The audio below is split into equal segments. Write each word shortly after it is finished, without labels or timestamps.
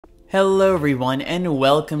Hello everyone, and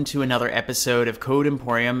welcome to another episode of Code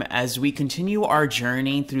Emporium as we continue our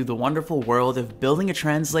journey through the wonderful world of building a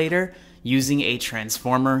translator using a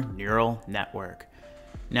transformer neural network.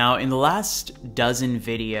 Now, in the last dozen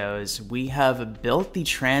videos, we have built the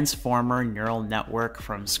transformer neural network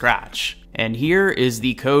from scratch, and here is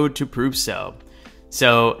the code to prove so.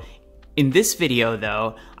 So, in this video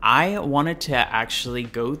though, I wanted to actually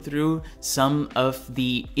go through some of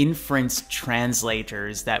the inference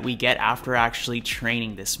translators that we get after actually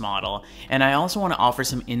training this model. And I also want to offer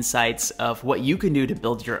some insights of what you can do to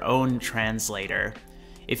build your own translator.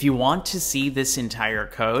 If you want to see this entire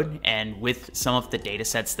code and with some of the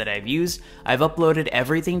datasets that I've used, I've uploaded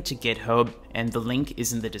everything to GitHub and the link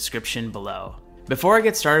is in the description below. Before I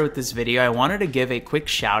get started with this video, I wanted to give a quick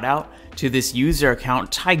shout out to this user account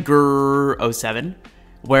Tiger07,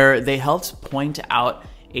 where they helped point out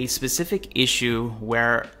a specific issue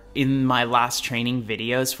where in my last training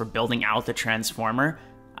videos for building out the transformer,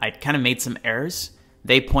 I kind of made some errors.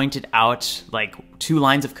 They pointed out like 2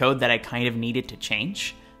 lines of code that I kind of needed to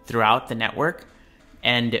change throughout the network.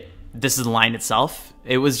 And this is the line itself.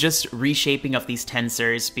 It was just reshaping of these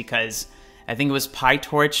tensors because I think it was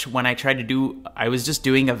PyTorch when I was just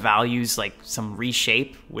doing a values like some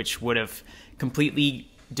reshape, which would have completely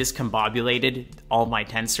discombobulated all my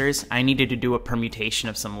tensors. I needed to do a permutation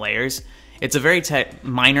of some layers. It's a very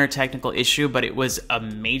minor technical issue, but it was a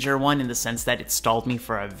major one in the sense that it stalled me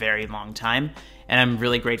for a very long time. And I'm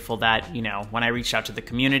really grateful that, when I reached out to the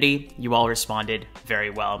community, you all responded very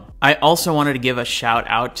well. I also wanted to give a shout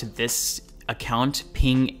out to this account,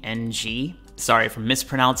 PingNG. Sorry for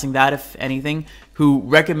mispronouncing that, if anything, who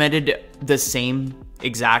recommended the same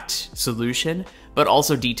exact solution, but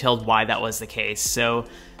also detailed why that was the case. So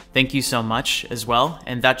thank you so much as well.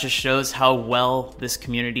 And that just shows how well this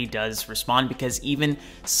community does respond, because even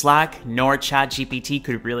Slack nor ChatGPT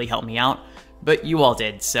could really help me out, but you all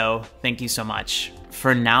did. So thank you so much.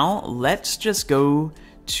 For now, let's just go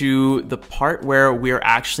to the part where we're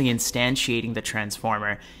actually instantiating the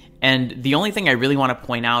transformer. And the only thing I really want to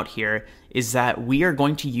point out here is that we are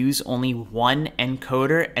going to use only one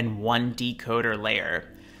encoder and one decoder layer.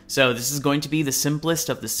 So this is going to be the simplest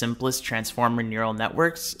of the simplest transformer neural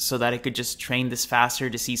networks so that I could just train this faster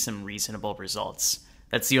to see some reasonable results.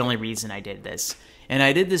 That's the only reason I did this. And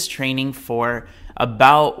I did this training for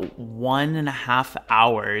about 1.5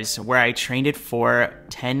 hours where I trained it for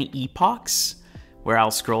 10 epochs, where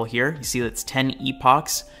I'll scroll here. You see that's 10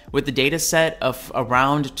 epochs with the data set of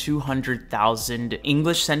around 200,000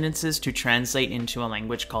 English sentences to translate into a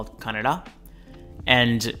language called Kannada.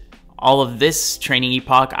 And all of this training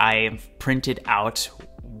epoch, I have printed out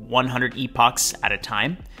 100 epochs at a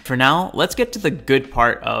time. For now, let's get to the good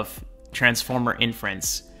part of transformer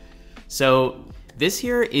inference. So this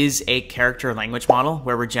here is a character language model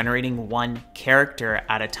where we're generating one character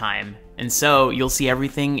at a time. And so you'll see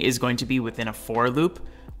everything is going to be within a for loop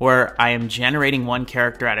where I am generating one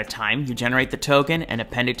character at a time. You generate the token and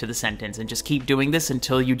append it to the sentence, and just keep doing this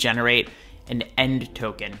until you generate an end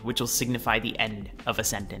token, which will signify the end of a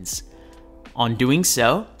sentence. On doing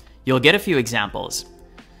so, you'll get a few examples.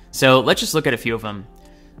 So let's just look at a few of them.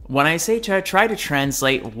 When I say to try to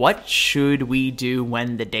translate what should we do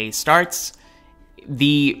when the day starts,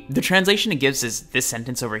 the translation it gives is this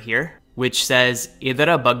sentence over here, which says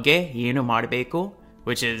idara bagge ಏನು ಮಾಡಬೇಕು,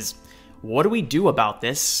 which is what do we do about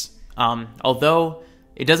this? Although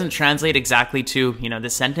it doesn't translate exactly to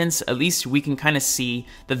this sentence, at least we can kind of see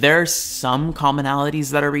that there are some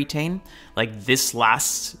commonalities that are retained, like this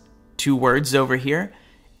last 2 words over here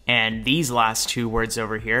and these last 2 words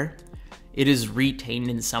over here. It is retained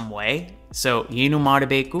in some way. So ಏನು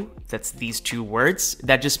ಮಾಡಬೇಕು, that's these 2 words.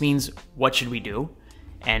 That just means what should we do?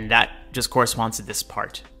 And that just corresponds to this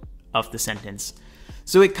part of the sentence.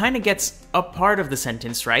 So it kind of gets a part of the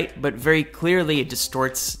sentence right, but very clearly it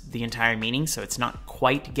distorts the entire meaning, so it's not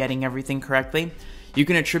quite getting everything correctly. You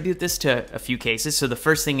can attribute this to a few cases. So the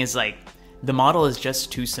first thing is like the model is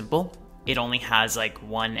just too simple. It only has like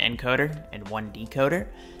one encoder and one decoder.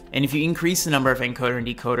 And if you increase the number of encoder and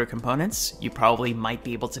decoder components, you probably might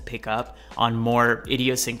be able to pick up on more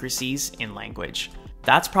idiosyncrasies in language.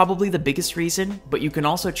 That's probably the biggest reason, but you can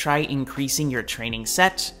also try increasing your training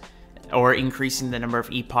set or increasing the number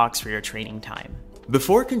of epochs for your training time.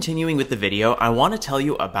 Before continuing with the video, I want to tell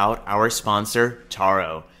you about our sponsor,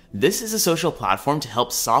 Taro. This is a social platform to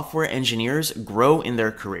help software engineers grow in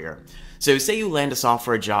their career. So say you land a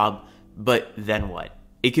software job, but then what?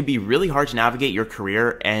 It can be really hard to navigate your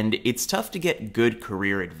career, and it's tough to get good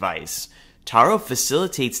career advice. Taro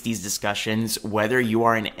facilitates these discussions whether you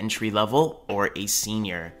are an entry level or a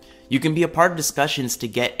senior. You can be a part of discussions to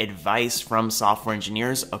get advice from software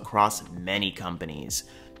engineers across many companies.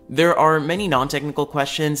 There are many non-technical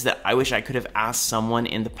questions that I wish I could have asked someone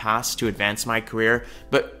in the past to advance my career,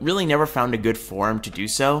 but really never found a good forum to do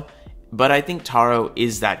so. But I think Taro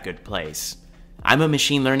is that good place. I'm a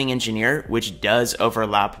machine learning engineer, which does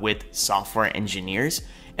overlap with software engineers.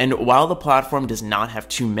 And while the platform does not have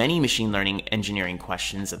too many machine learning engineering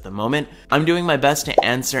questions at the moment, I'm doing my best to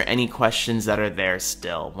answer any questions that are there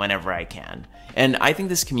still whenever I can. And I think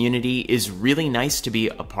this community is really nice to be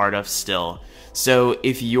a part of still. So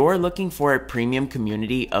if you're looking for a premium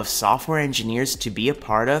community of software engineers to be a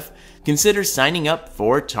part of, consider signing up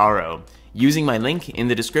for Taro, using my link in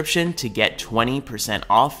the description to get 20%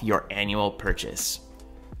 off your annual purchase.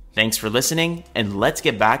 Thanks for listening, and let's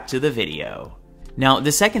get back to the video. Now,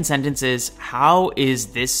 the second sentence is, how is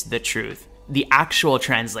this the truth? The actual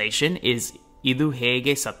translation is idu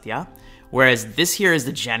hege satya, whereas this here is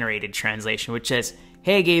the generated translation, which says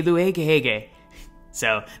hege idu hege hege.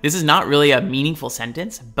 So this is not really a meaningful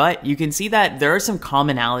sentence, but you can see that there are some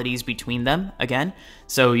commonalities between them again.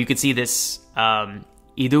 So you could see this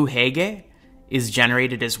idu hege is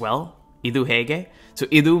generated as well, idu hege. So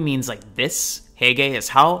idu means like this, hege is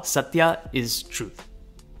how, satya is truth.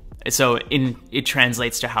 So it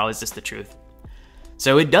translates to how is this the truth.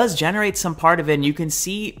 So it does generate some part of it, and you can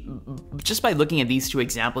see, just by looking at these two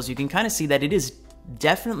examples, you can kind of see that it is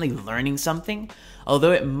definitely learning something,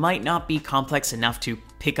 although it might not be complex enough to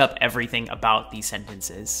pick up everything about these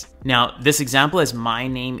sentences. Now, this example is my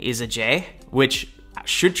name is Ajay, which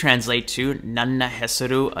should translate to Nanna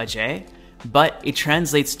hesaru Ajay, but it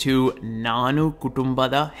translates to Nanu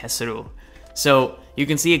kutumbada hesaru. So you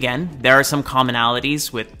can see again, there are some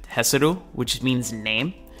commonalities with hesaru, which means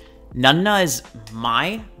name. Nanna is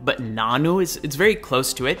my, but Nanu it's very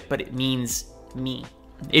close to it, but it means me.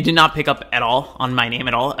 It did not pick up at all on my name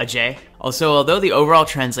at all, Ajay. Also, although the overall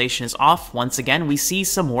translation is off, once again, we see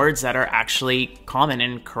some words that are actually common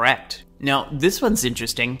and correct. Now, this one's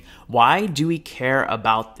interesting. Why do we care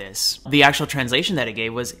about this? The actual translation that it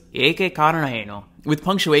gave was eke karana no. With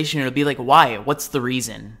punctuation, it'll be like, why? What's the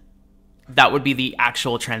reason? That would be the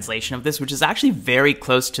actual translation of this, which is actually very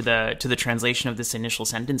close to the translation of this initial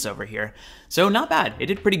sentence over here. So not bad. It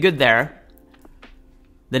did pretty good there.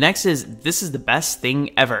 The next is, this is the best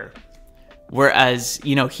thing ever. Whereas,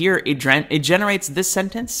 you know, here it generates this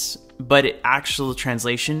sentence, but actual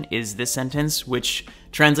translation is this sentence, which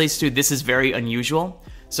translates to this is very unusual.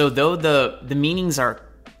 So though the meanings are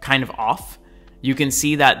kind of off, you can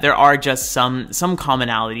see that there are just some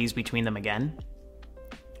commonalities between them again.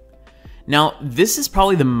 Now, this is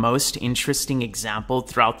probably the most interesting example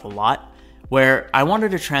throughout the lot, where I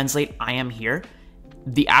wanted to translate I am here.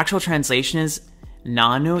 The actual translation is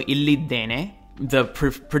Nanu illiddene. The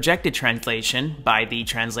projected translation by the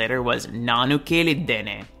translator was Nanu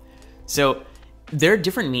keliddene. So there are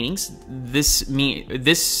different meanings. This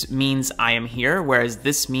means I am here, whereas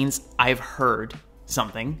this means I've heard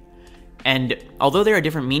something. And although there are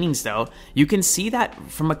different meanings though, you can see that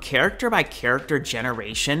from a character by character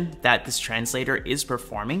generation that this translator is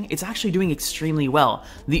performing, it's actually doing extremely well.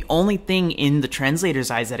 The only thing in the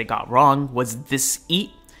translator's eyes that it got wrong was this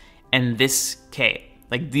E and this K.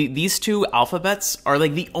 Like these two alphabets are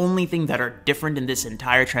like the only thing that are different in this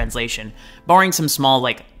entire translation, barring some small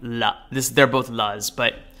like la. They're both la's,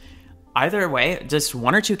 but either way, just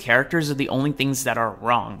one or two characters are the only things that are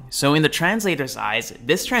wrong. So in the translator's eyes,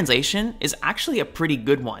 this translation is actually a pretty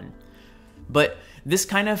good one. But this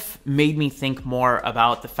kind of made me think more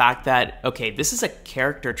about the fact that, okay, this is a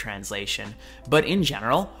character translation, but in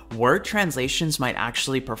general, word translations might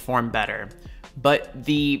actually perform better. But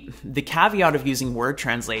the caveat of using word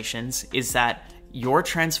translations is that your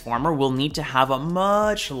transformer will need to have a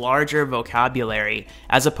much larger vocabulary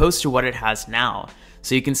as opposed to what it has now.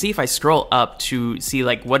 So you can see if I scroll up to see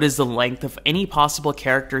like what is the length of any possible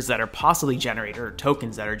characters that are possibly generated or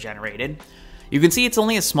tokens that are generated, you can see it's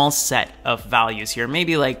only a small set of values here,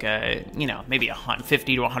 maybe like maybe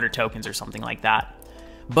 50 to 100 tokens or something like that.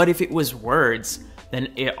 But if it was words,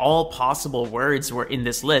 then all possible words were in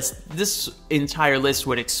this list. This entire list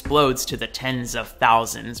would explode to the tens of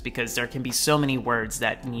thousands because there can be so many words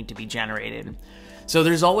that need to be generated. So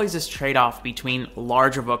there's always this trade-off between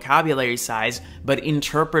larger vocabulary size but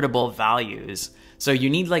interpretable values. So you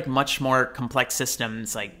need like much more complex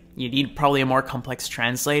systems, like you need probably a more complex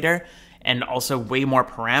translator and also way more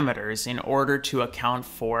parameters in order to account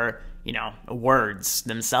for, words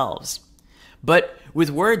themselves. But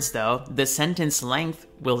with words though, the sentence length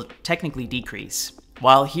will technically decrease.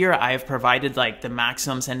 While here I have provided like the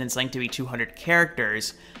maximum sentence length to be 200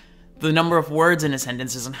 characters, the number of words in a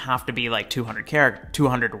sentence doesn't have to be like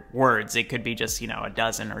 200 words. It could be just, a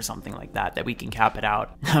dozen or something like that we can cap it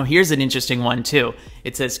out. Now, here's an interesting one too.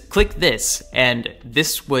 It says, click this, and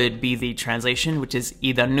this would be the translation, which is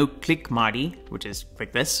idannu click mari, which is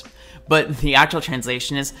click this. But the actual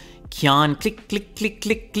translation is kyan click, click, click,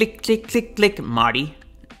 click, click, click, click, click mari.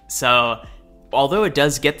 So, although it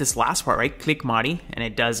does get this last part right, click mari, and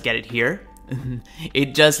it does get it here,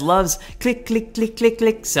 it just loves click, click, click, click,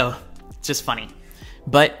 click. So, it's just funny.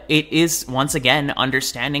 But it is, once again,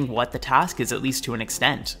 understanding what the task is, at least to an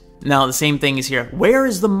extent. Now, the same thing is here. Where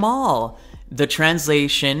is the mall? The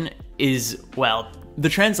translation is, well, the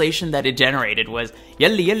translation that it generated was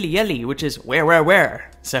yelly, yelly, yelly, which is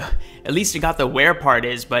where. So, at least it got the where part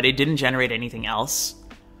is, but it didn't generate anything else.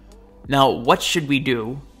 Now, what should we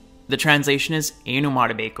do? The translation is enu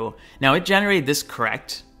marabeku. Now, it generated this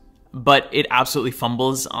correct, but it absolutely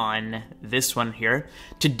fumbles on this one here.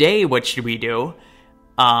 Today, what should we do?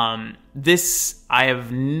 This, I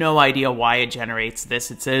have no idea why it generates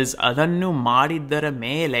this. It says, adannu maridara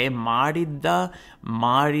mele maridda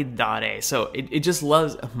maridare. So it just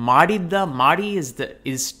loves, maridda, mari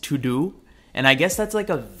is to do. And I guess that's like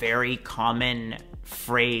a very common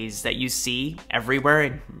phrase that you see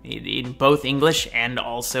everywhere in both English and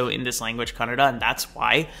also in this language, Kannada, and that's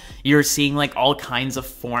why you're seeing like all kinds of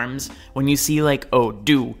forms. When you see like, oh,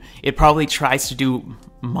 do, it probably tries to do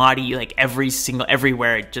mari like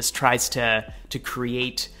everywhere. It just tries to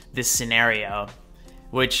create this scenario,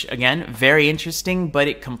 which again, very interesting, but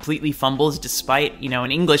it completely fumbles despite,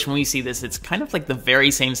 in English, when we see this, it's kind of like the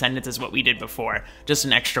very same sentence as what we did before, just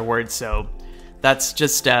an extra word. So that's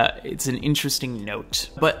just, it's an interesting note.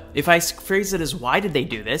 But if I phrase it as why did they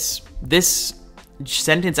do this? This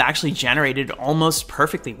sentence actually generated almost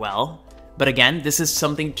perfectly well. But again, this is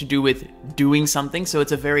something to do with doing something. So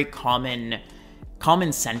it's a very common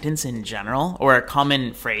sentence in general, or a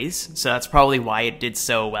common phrase. So that's probably why it did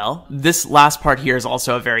so well. This last part here is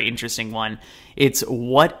also a very interesting one. It's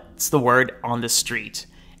what's the word on the street?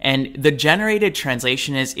 And the generated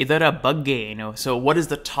translation is idara bagge, so what is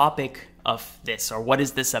the topic of this, or what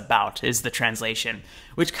is this about, is the translation,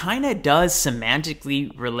 which kind of does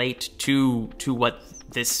semantically relate to what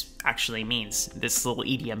this actually means, this little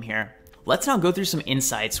idiom here. Let's now go through some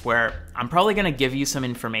insights where I'm probably going to give you some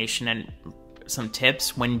information and some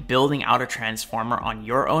tips when building out a transformer on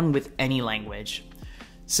your own with any language.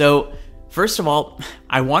 So first of all,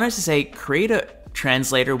 I wanted to say create a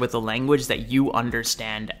translator with a language that you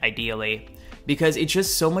understand ideally, because it's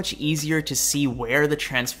just so much easier to see where the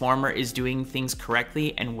transformer is doing things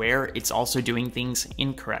correctly and where it's also doing things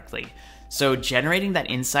incorrectly. So generating that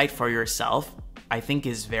insight for yourself, I think,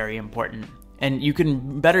 is very important. And you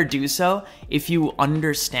can better do so if you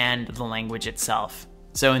understand the language itself.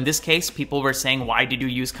 So in this case, people were saying, why did you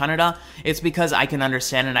use Kannada? It's because I can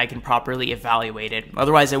understand and I can properly evaluate it.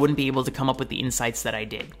 Otherwise, I wouldn't be able to come up with the insights that I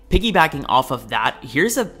did. Piggybacking off of that,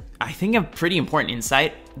 here's I think a pretty important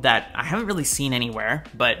insight that I haven't really seen anywhere,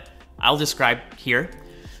 but I'll describe here.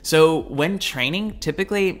 So when training,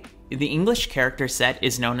 typically the English character set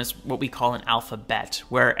is known as what we call an alphabet,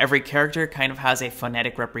 where every character kind of has a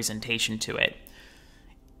phonetic representation to it.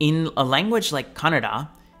 In a language like Kannada,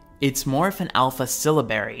 it's more of an alpha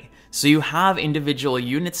syllabary. So you have individual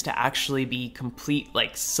units to actually be complete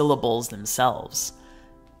like syllables themselves.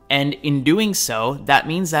 And in doing so, that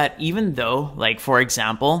means that even though, like for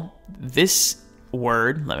example, this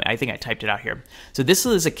word, I think I typed it out here. So this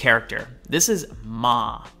is a character. This is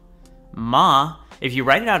ma. Ma, if you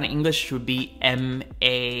write it out in English, it would be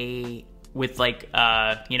M-A with like,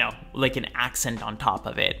 like an accent on top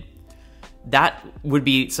of it. That would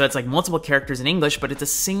be, so it's like multiple characters in English, but it's a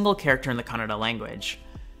single character in the Kannada language.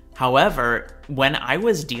 However, when I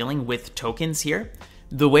was dealing with tokens here,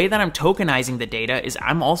 the way that I'm tokenizing the data is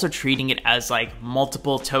I'm also treating it as like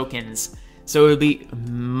multiple tokens. So it would be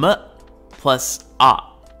m plus a.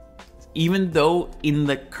 Even though in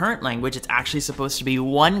the current language, it's actually supposed to be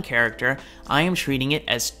one character, I am treating it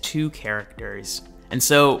as two characters. And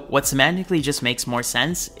so what semantically just makes more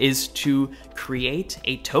sense is to create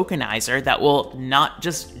a tokenizer that will not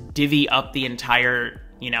just divvy up the entire,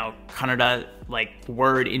 Kannada like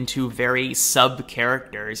word into very sub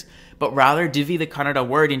characters, but rather divvy the Kannada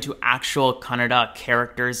word into actual Kannada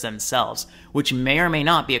characters themselves, which may or may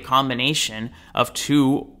not be a combination of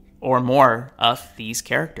two or more of these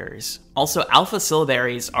characters. Also, alpha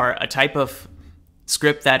syllabaries are a type of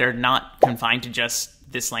script that are not confined to just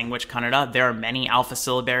this language, Kannada. There are many alpha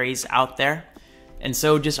syllabaries out there. And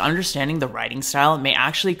so just understanding the writing style may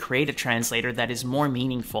actually create a translator that is more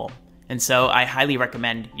meaningful. And so I highly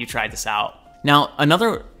recommend you try this out. Now,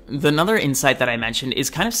 another Another insight that I mentioned is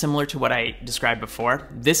kind of similar to what I described before.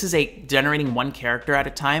 This is generating one character at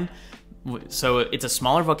a time. So it's a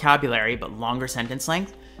smaller vocabulary, but longer sentence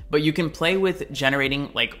length. But you can play with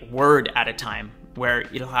generating like word at a time, where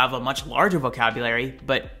it'll have a much larger vocabulary,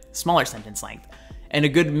 but smaller sentence length. And a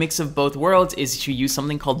good mix of both worlds is to use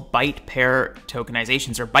something called byte pair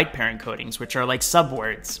tokenizations or byte pair encodings, which are like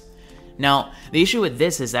subwords. Now, the issue with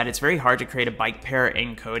this is that it's very hard to create a byte pair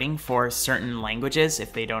encoding for certain languages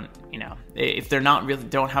if they don't, if they're not really,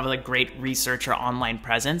 don't have a great research or online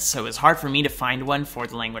presence. So it's hard for me to find one for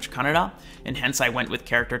the language Kannada, and hence I went with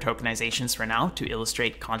character tokenizations for now to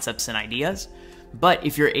illustrate concepts and ideas. But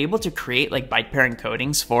if you're able to create like byte pair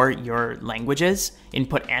encodings for your languages,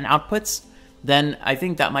 input and outputs, then I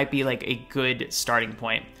think that might be like a good starting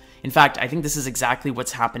point. In fact, I think this is exactly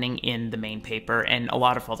what's happening in the main paper and a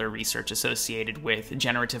lot of other research associated with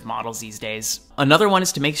generative models these days. Another one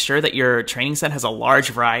is to make sure that your training set has a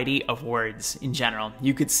large variety of words in general.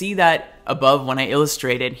 You could see that above when I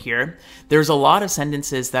illustrated here. There's a lot of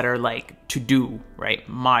sentences that are like to do, right?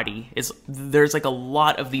 Mari there's like a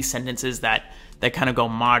lot of these sentences that kind of go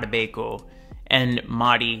marbeku and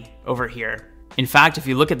mari over here. In fact, if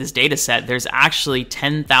you look at this data set, there's actually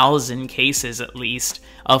 10,000 cases at least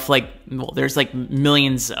of there's like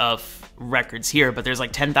millions of records here, but there's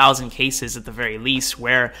like 10,000 cases at the very least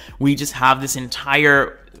where we just have this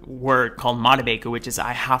entire word called marabeku, which is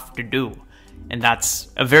I have to do. And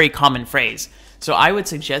that's a very common phrase. So I would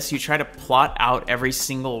suggest you try to plot out every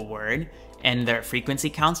single word and their frequency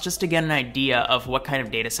counts just to get an idea of what kind of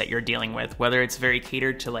data set you're dealing with, whether it's very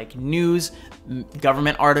catered to like news,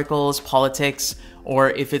 government articles, politics, or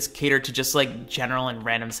if it's catered to just like general and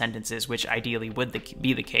random sentences, which ideally would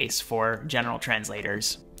be the case for general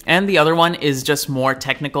translators. And the other one is just more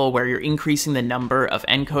technical, where you're increasing the number of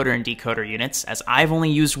encoder and decoder units, as I've only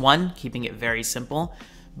used one, keeping it very simple.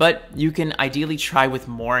 But you can ideally try with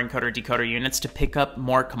more encoder-decoder units to pick up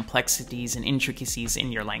more complexities and intricacies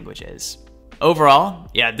in your languages. Overall,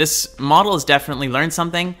 yeah, this model has definitely learned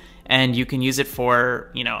something, and you can use it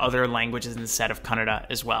for, other languages instead of Kannada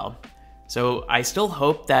as well. So I still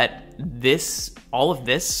hope that all of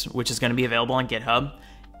this, which is going to be available on GitHub,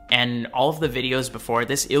 and all of the videos before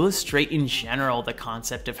this illustrate in general the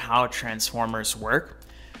concept of how transformers work.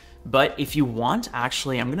 But if you want,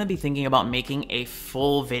 actually, I'm going to be thinking about making a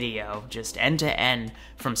full video, just end to end,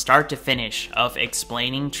 from start to finish, of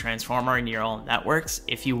explaining transformer neural networks.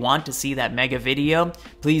 If you want to see that mega video,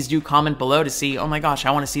 please do comment below to see, oh my gosh,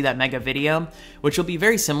 I want to see that mega video, which will be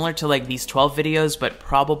very similar to like these 12 videos, but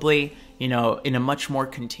probably, in a much more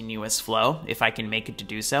continuous flow, if I can make it to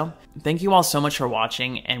do so. Thank you all so much for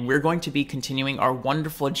watching, and we're going to be continuing our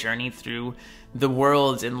wonderful journey through the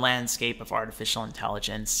world and landscape of artificial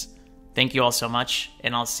intelligence. Thank you all so much,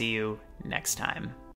 and I'll see you next time.